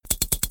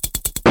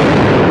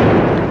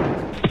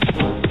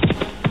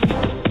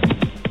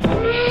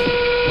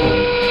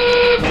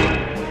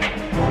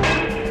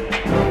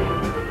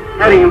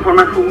är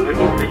informationer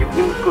inte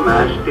jordens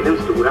kommers till en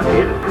stor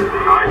affär.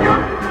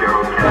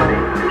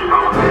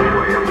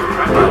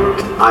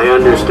 I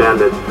understand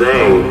that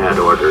they had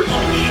orders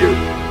to shoot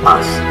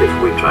us if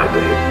we tried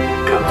to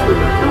come through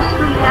them. Då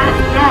skulle jag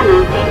gärna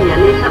vilja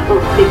läsa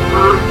upp ett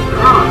par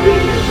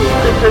rader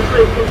för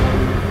fröken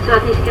så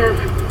att ni ska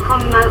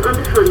komma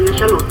underfund med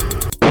Charlotte.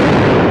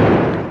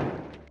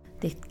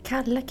 Det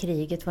kalla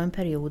kriget var en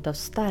period av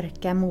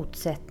starka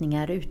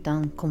motsättningar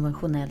utan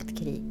konventionellt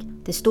krig.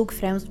 Det stod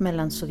främst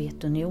mellan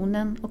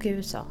Sovjetunionen och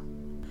USA.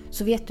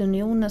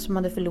 Sovjetunionen, som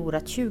hade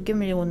förlorat 20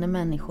 miljoner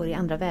människor i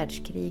andra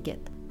världskriget,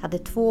 hade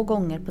 2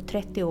 gånger på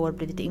 30 år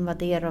blivit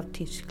invaderad av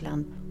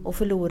Tyskland och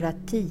förlorat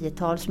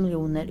 10-tals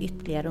miljoner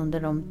ytterligare under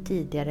de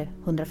tidigare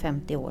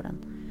 150 åren.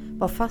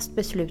 Var fast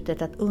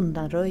beslutet att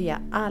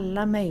undanröja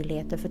alla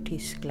möjligheter för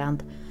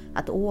Tyskland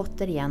att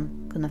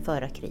återigen kunna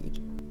föra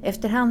krig.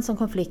 Efterhand som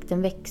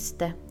konflikten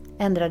växte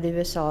ändrade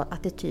USA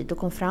attityd och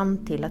kom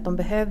fram till att de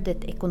behövde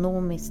ett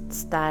ekonomiskt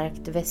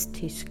starkt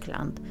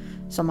Västtyskland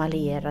som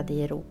allierade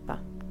i Europa.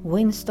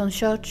 Winston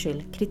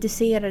Churchill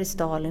kritiserade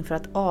Stalin för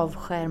att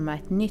avskärma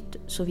ett nytt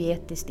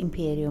sovjetiskt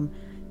imperium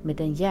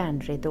med en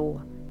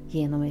järnridå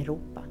genom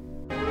Europa.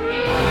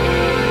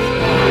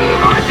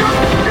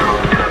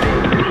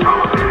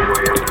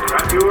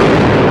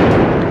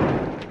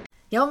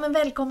 Ja, men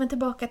välkommen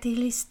tillbaka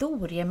till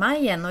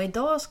Historiemajen, och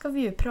idag ska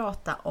vi ju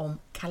prata om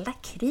kalla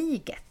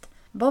kriget.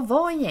 Vad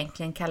var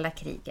egentligen kalla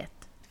kriget?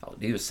 Ja,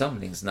 det är ju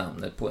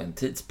samlingsnamnet på en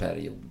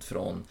tidsperiod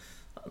från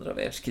andra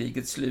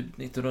världskrigets slut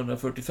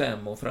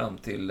 1945 och fram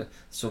till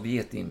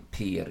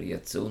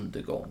Sovjetimperiets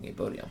undergång i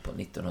början på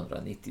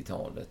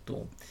 1990-talet.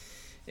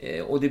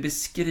 Och det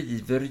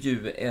beskriver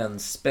ju en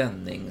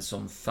spänning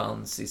som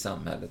fanns i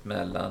samhället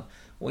mellan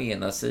å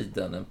ena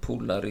sidan en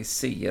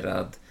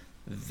polariserad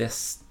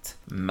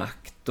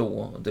västmakt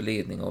då under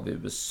ledning av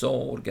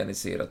USA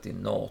organiserat i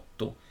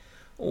NATO,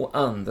 och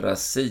andra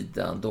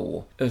sidan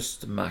då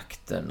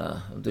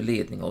östmakterna under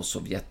ledning av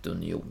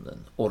Sovjetunionen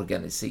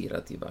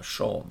organiserat i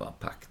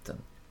Warszawapakten.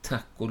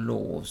 Tack och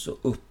lov så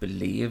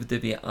upplevde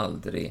vi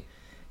aldrig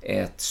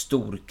ett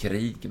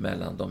storkrig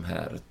mellan de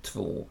här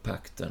två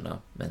pakterna,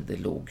 men det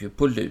låg ju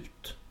på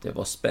lut, det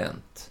var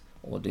spänt,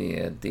 och det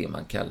är det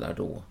man kallar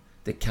då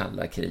det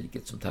kalla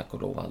kriget, som tack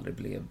och lov aldrig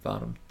blev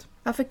varmt.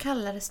 Varför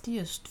kallades det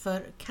just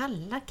för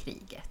kalla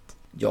kriget?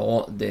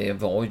 Ja, det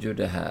var ju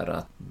det här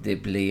att det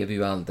blev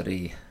ju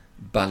aldrig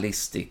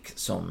ballistic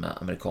som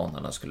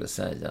amerikanerna skulle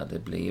säga. Det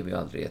blev ju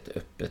aldrig ett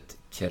öppet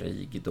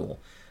krig då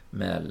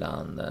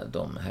mellan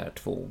de här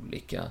två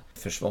olika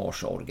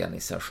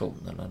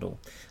försvarsorganisationerna då.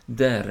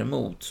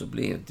 Däremot så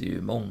blev det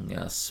ju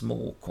många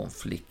små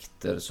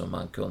konflikter som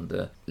man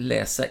kunde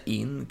läsa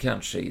in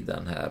kanske i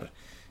den här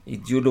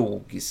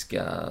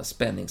ideologiska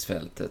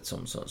spänningsfältet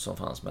som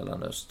fanns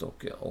mellan öst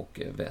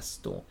och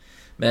väst då.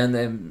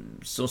 Men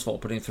som svar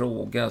på din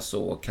fråga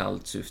så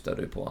kallt syftar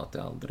du på att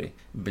det aldrig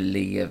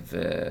blev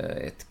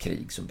ett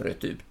krig som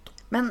bröt ut.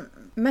 Men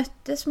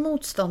möttes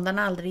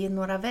motståndarna aldrig i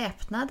några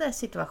väpnade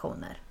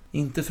situationer?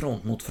 Inte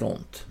front mot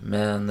front,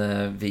 men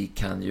vi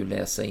kan ju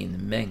läsa in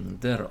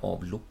mängder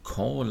av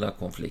lokala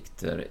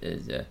konflikter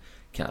i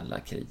kalla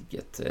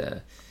kriget.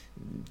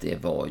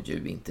 Det var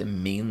ju inte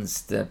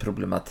minst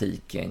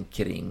problematiken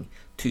kring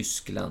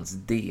Tysklands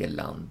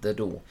delande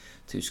då.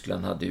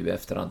 Tyskland hade ju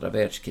efter andra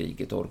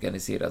världskriget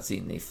organiserats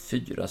in i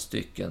 4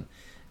 stycken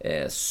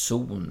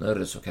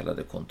zoner, så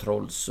kallade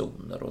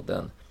kontrollzoner, och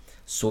den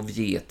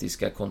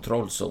sovjetiska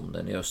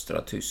kontrollzonen i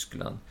östra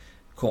Tyskland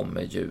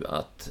kommer ju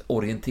att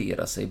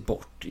orientera sig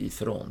bort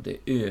ifrån det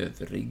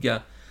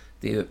övriga,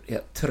 det är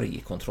 3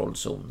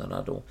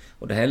 kontrollzonerna då,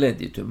 och det här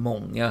ledde ju till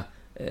många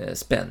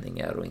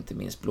spänningar och inte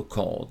minst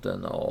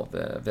blockaden av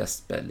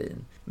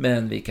Västberlin.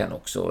 Men vi kan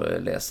också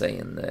läsa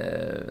in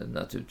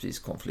naturligtvis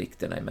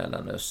konflikterna i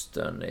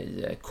Mellanöstern,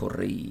 i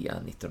Korea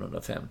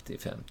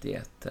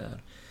 1950-51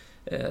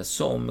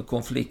 som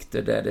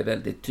konflikter där det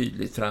väldigt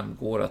tydligt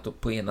framgår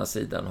att på ena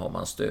sidan har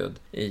man stöd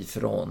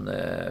ifrån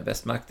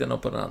västmakten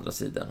och på den andra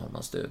sidan har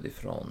man stöd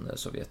ifrån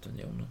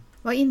Sovjetunionen.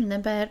 Vad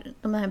innebär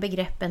de här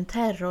begreppen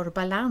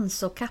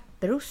terrorbalans och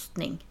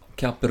kapprustning?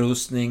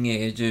 Kapprustning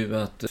är ju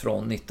att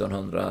från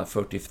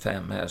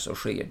 1945 här så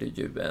sker det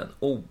ju en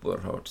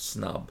oerhört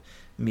snabb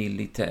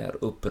militär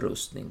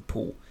upprustning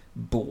på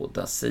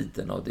båda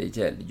sidorna, och det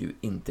gäller ju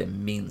inte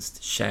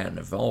minst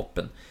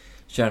kärnvapen.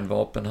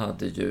 Kärnvapen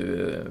hade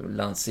ju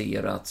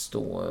lanserats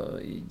då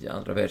i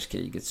andra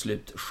världskrigets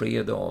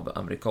slutskede av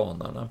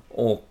amerikanerna,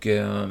 och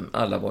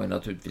alla var ju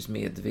naturligtvis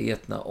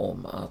medvetna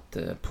om att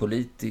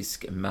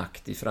politisk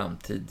makt i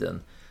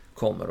framtiden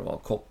kommer att vara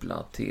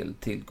kopplad till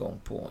tillgång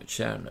på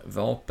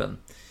kärnvapen.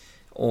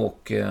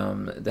 Och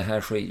det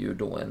här sker ju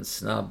då en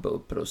snabb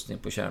upprustning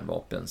på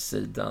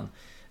kärnvapensidan.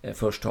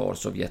 Först har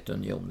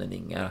Sovjetunionen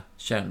inga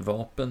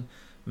kärnvapen,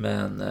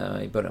 men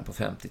i början på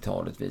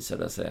 50-talet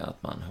visade det sig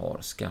att man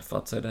har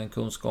skaffat sig den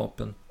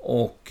kunskapen.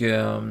 Och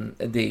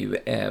det är ju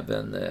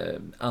även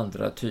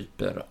andra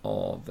typer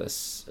av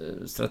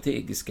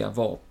strategiska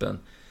vapen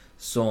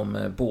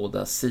som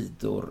båda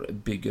sidor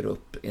bygger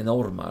upp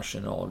enorma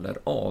arsenaler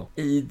av,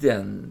 i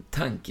den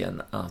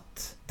tanken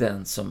att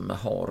den som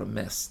har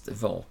mest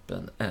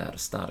vapen är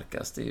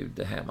starkast. Det är ju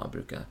det här man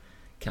brukar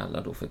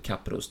kalla då för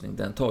kapprustning.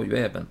 Den tar ju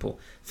även på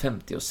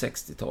 50- och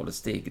 60-talet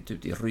steget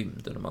ut i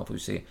rymden, och man får ju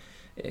se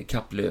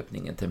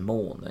kapplöpningen till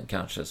månen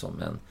kanske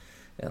som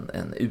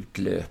en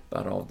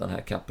utlöpare av den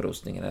här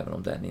kapprustningen. Även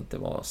om den inte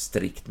var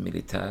strikt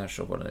militär,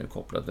 så var den ju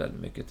kopplad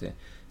väldigt mycket till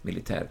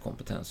militär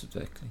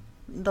kompetensutveckling.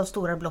 De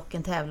stora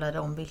blocken tävlade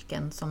om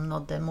vilken som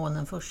nådde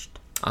månen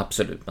först.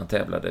 Absolut, man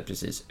tävlade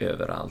precis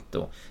överallt,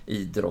 och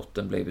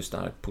idrotten blev ju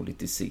starkt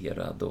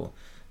politiserad, och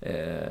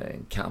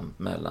en kamp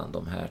mellan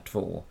de här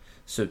två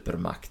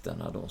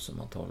supermakterna då, som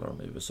man talar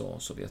om, USA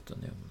och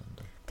Sovjetunionen.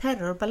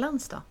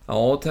 Terrorbalans då?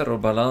 Ja,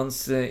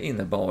 terrorbalans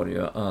innebar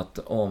ju att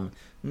om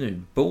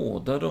nu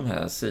båda de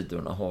här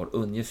sidorna har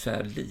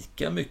ungefär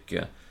lika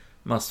mycket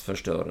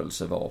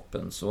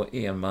massförstörelsevapen, så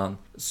är man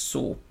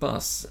så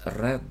pass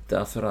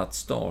rädda för att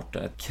starta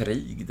ett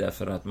krig,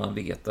 därför att man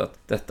vet att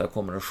detta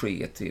kommer att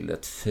ske till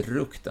ett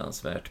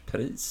fruktansvärt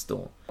pris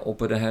då. Och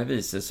på det här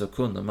viset så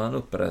kunde man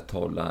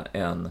upprätthålla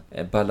en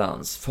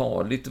balans.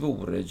 Farligt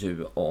vore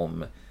ju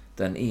om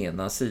den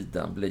ena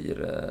sidan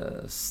blir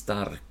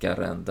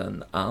starkare än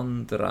den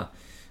andra.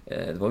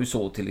 Det var ju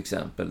så till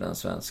exempel den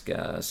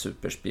svenska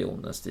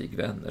superspionen Stig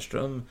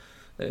Wennerström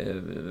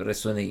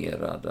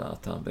resonerade,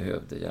 att han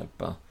behövde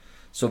hjälpa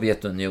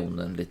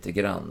Sovjetunionen lite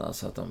grann,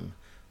 så att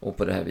och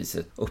på det här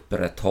viset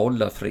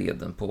upprätthålla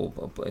freden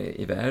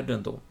i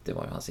världen då. Det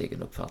var ju hans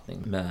egen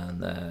uppfattning.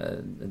 Men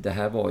det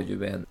här var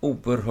ju en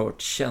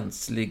oerhört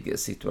känslig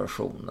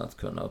situation, att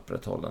kunna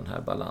upprätthålla den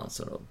här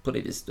balansen och på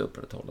det viset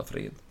upprätthålla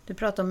fred. Du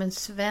pratar om en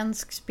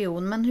svensk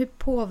spion, men hur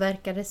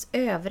påverkades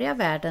övriga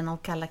världen av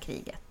kalla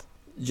kriget?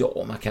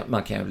 Ja,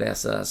 man kan ju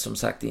läsa som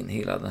sagt in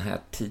hela den här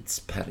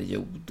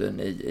tidsperioden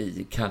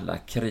i kalla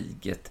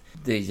kriget.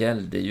 Det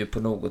gällde ju på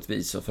något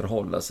vis att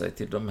förhålla sig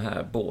till de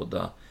här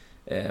båda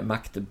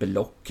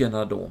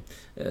maktblockerna då.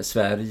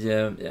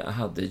 Sverige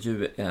hade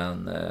ju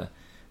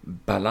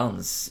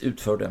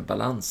utförde en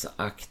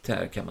balansakt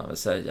här, kan man väl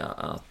säga,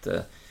 att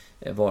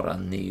vara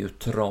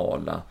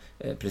neutrala,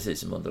 precis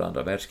som under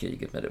andra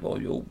världskriget, men det var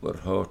ju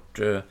oerhört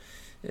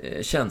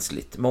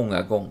känsligt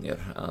många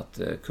gånger att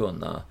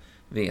kunna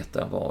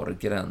veta var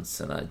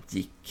gränserna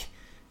gick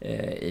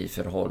i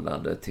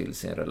förhållande till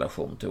sin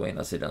relation till å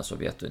ena sidan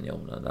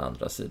Sovjetunionen, å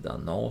andra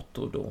sidan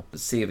NATO då.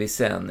 Ser vi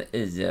sen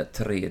i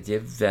tredje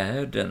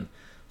världen,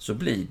 så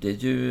blir det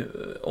ju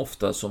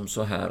ofta som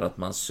så här att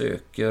man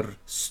söker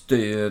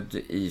stöd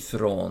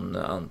ifrån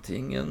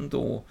antingen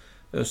då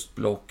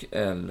östblock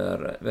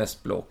eller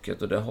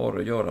västblocket, och det har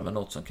att göra med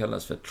något som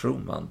kallas för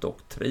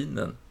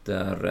Truman-doktrinen,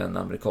 där en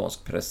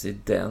amerikansk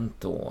president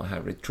då,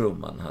 Harry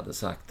Truman, hade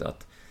sagt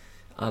att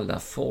alla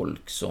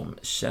folk som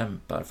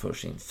kämpar för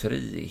sin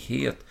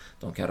frihet,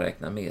 de kan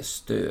räkna med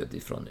stöd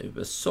ifrån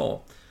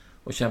USA.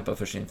 Och kämpa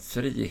för sin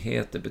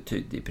frihet, det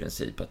betydde i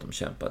princip att de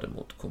kämpade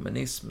mot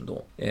kommunism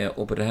då.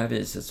 Och på det här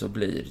viset så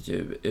blir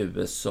ju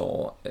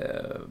USA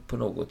på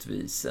något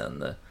vis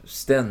en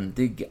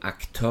ständig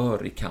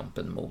aktör i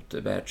kampen mot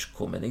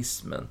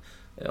världskommunismen,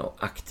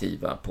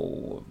 aktiva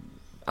på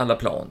alla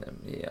plan,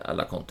 i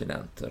alla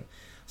kontinenter.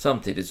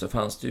 Samtidigt så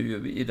fanns det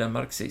ju i den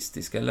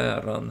marxistiska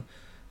läran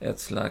ett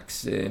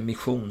slags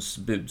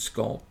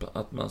missionsbudskap,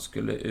 att man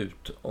skulle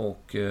ut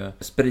och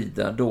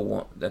sprida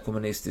då den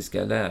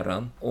kommunistiska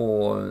läran,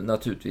 och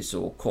naturligtvis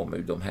så kommer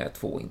ju de här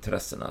två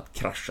intressena att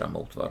krascha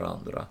mot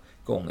varandra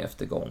gång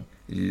efter gång,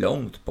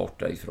 långt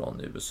borta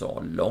ifrån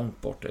USA,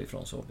 långt borta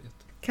ifrån Sovjet.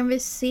 Kan vi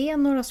se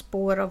några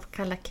spår av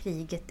kalla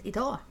kriget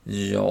idag?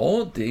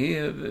 Ja,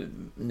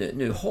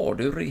 nu har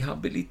det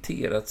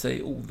rehabiliterat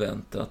sig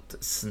oväntat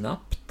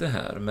snabbt det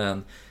här,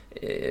 men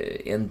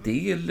en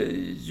del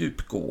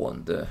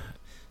djupgående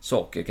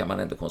saker kan man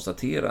ändå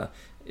konstatera.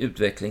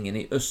 Utvecklingen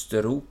i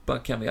Östeuropa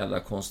kan vi alla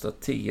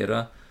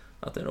konstatera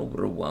att den är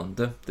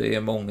oroande. Det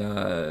är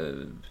många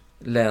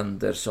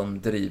länder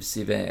som drivs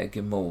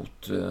iväg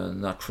mot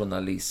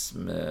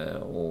nationalism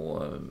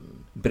och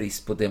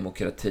brist på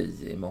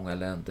demokrati i många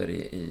länder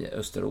i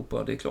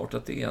Östeuropa. Det är klart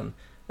att det är en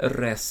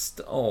rest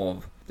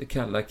av det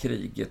kalla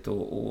kriget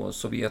och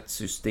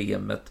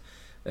Sovjetsystemet,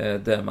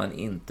 där man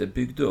inte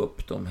byggde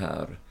upp de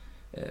här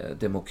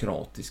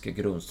demokratiska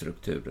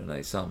grundstrukturerna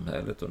i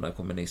samhället, och när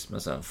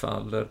kommunismen sen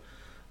faller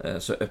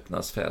så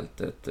öppnas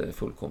fältet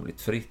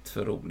fullkomligt fritt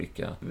för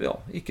olika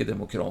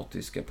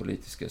icke-demokratiska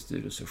politiska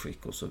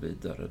styrelseskick och så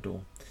vidare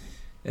då.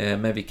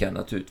 Men vi kan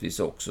naturligtvis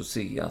också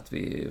se att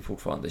vi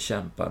fortfarande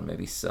kämpar med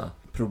vissa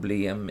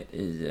problem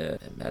i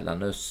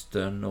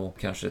Mellanöstern och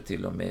kanske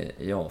till och med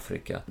i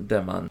Afrika,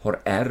 där man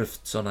har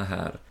ärvt såna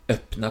här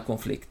öppna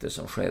konflikter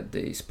som skedde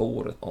i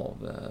spåret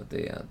av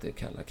det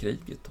kalla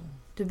kriget då.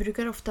 Du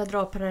brukar ofta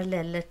dra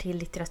paralleller till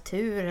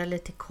litteratur eller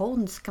till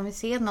konst. Kan vi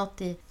se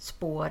något i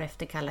spår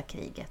efter kalla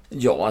kriget?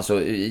 Ja,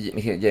 alltså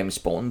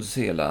James Bonds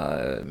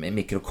hela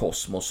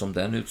mikrokosmos som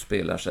den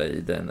utspelar sig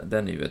i,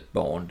 den är ju ett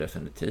barn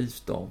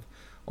definitivt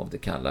av det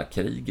kalla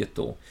kriget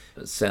då.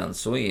 Sen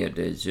så är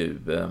det ju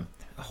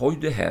har ju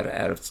det här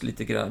ärvts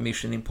lite grann,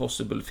 Mission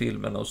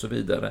Impossible-filmerna och så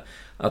vidare,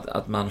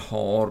 att man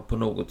har på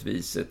något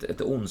vis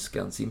ett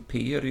ondskans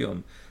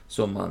imperium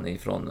som man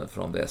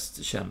från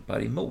väst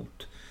kämpar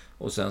emot.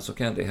 Och sen så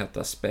kan det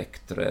heta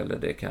Spectre, eller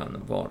det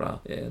kan vara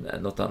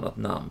något annat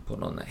namn på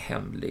någon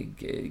hemlig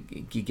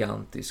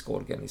gigantisk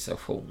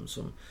organisation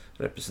som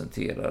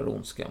representerar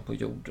ondskan på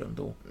jorden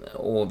då.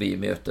 Och vi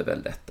möter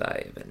väl detta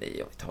även om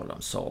vi talar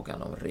om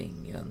Sagan om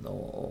ringen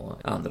och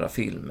andra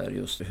filmer,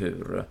 just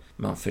hur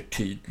man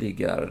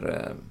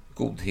förtydligar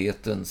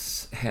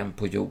godhetens hem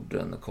på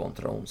jorden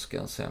kontra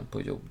ondskans hem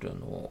på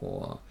jorden,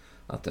 och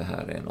att det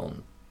här är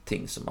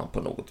någonting som man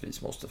på något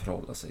vis måste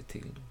förhålla sig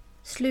till.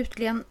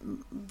 Slutligen,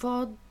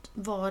 vad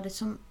var det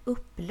som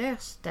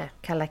upplöste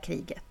kalla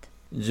kriget?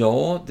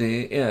 Ja,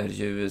 det är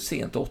ju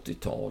sent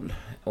 80-tal,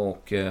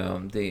 och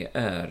det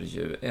är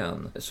ju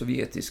en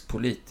sovjetisk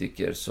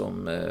politiker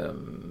som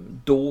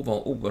då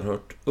var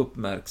oerhört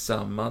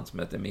uppmärksammad, som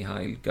heter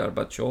Mikhail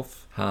Gorbatjov.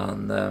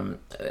 Han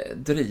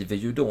driver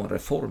ju då en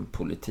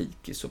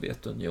reformpolitik i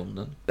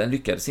Sovjetunionen. Den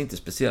lyckades inte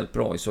speciellt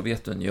bra i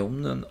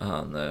Sovjetunionen.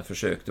 Han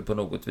försökte på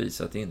något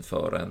vis att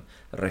införa en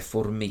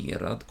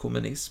reformerad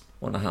kommunism.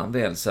 Och när han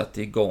väl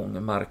satte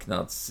igång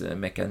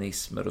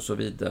marknadsmekanismer och så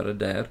vidare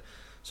där,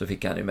 så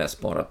fick han ju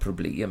mest bara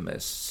problem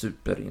med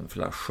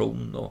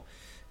superinflation och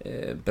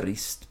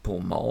brist på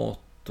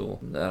mat.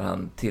 Och när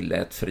han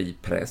tillät fri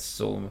press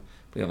så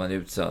blev han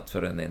utsatt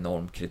för en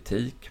enorm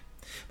kritik.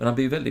 Men han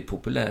blev väldigt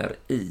populär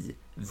i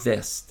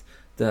väst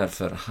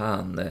därför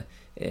han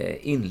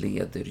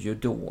inleder ju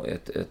då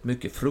ett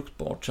mycket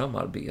fruktbart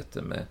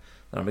samarbete med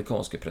den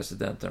amerikanske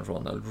presidenten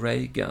Ronald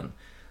Reagan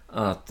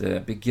att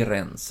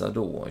begränsa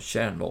då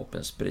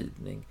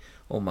kärnvapenspridning,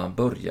 och man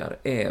börjar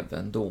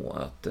även då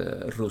att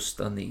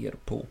rusta ner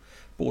på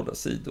båda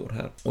sidor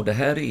här. Och det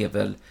här är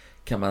väl,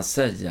 kan man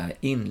säga,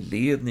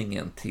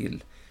 inledningen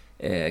till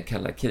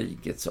kalla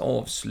krigets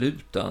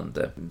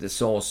avslutande. Det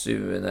sades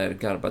ju när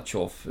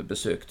Gorbatjov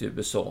besökte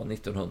USA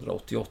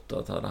 1988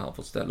 att hade han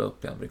fått ställa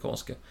upp i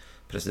amerikanska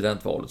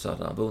presidentvalet så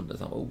hade han vunnit.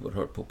 Han var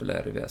oerhört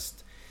populär i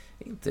väst.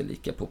 Inte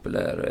lika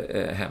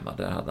populär hemma,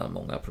 där hade han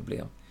många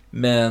problem.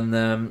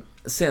 Men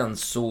sen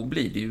så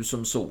blir det ju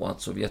som så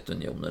att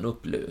Sovjetunionen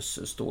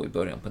upplöses då i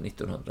början på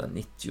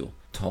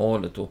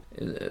 1990-talet, och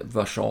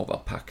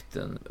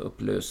Warszawapakten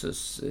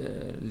upplöses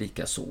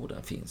lika så,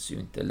 den finns ju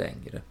inte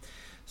längre.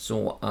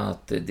 Så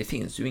att det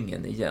finns ju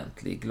ingen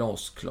egentlig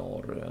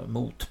glasklar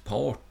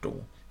motpart då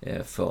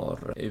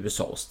för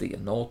USAs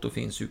del. NATO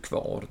finns ju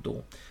kvar då,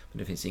 men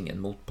det finns ingen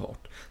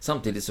motpart.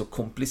 Samtidigt så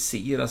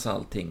kompliceras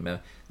allting med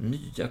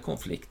nya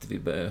konflikter.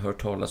 Vi har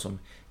hört talas om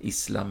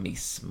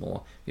islamism,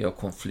 och vi har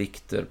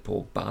konflikter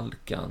på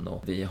Balkan,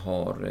 och vi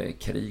har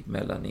krig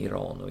mellan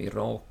Iran och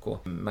Irak,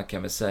 och man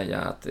kan väl säga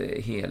att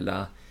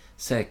hela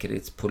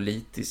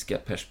säkerhetspolitiska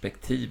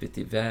perspektivet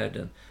i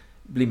världen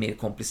blir mer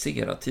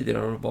komplicerat. Tidigare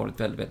har det varit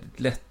väldigt, väldigt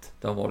lätt.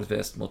 Det har varit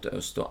väst mot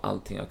öst och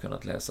allting har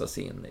kunnat läsas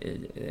in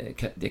i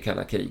det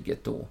kalla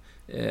kriget då.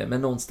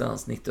 Men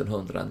någonstans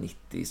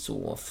 1990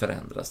 så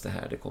förändras det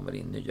här. Det kommer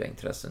in nya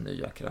intressen,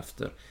 nya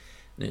krafter,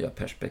 nya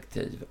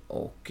perspektiv,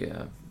 och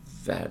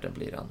världen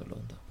blir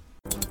annorlunda.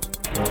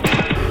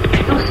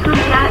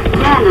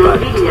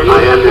 But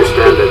I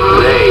understand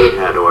that they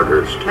had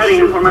orders to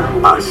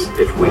shoot us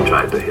if we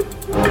tried to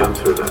come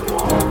through that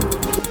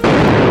wall.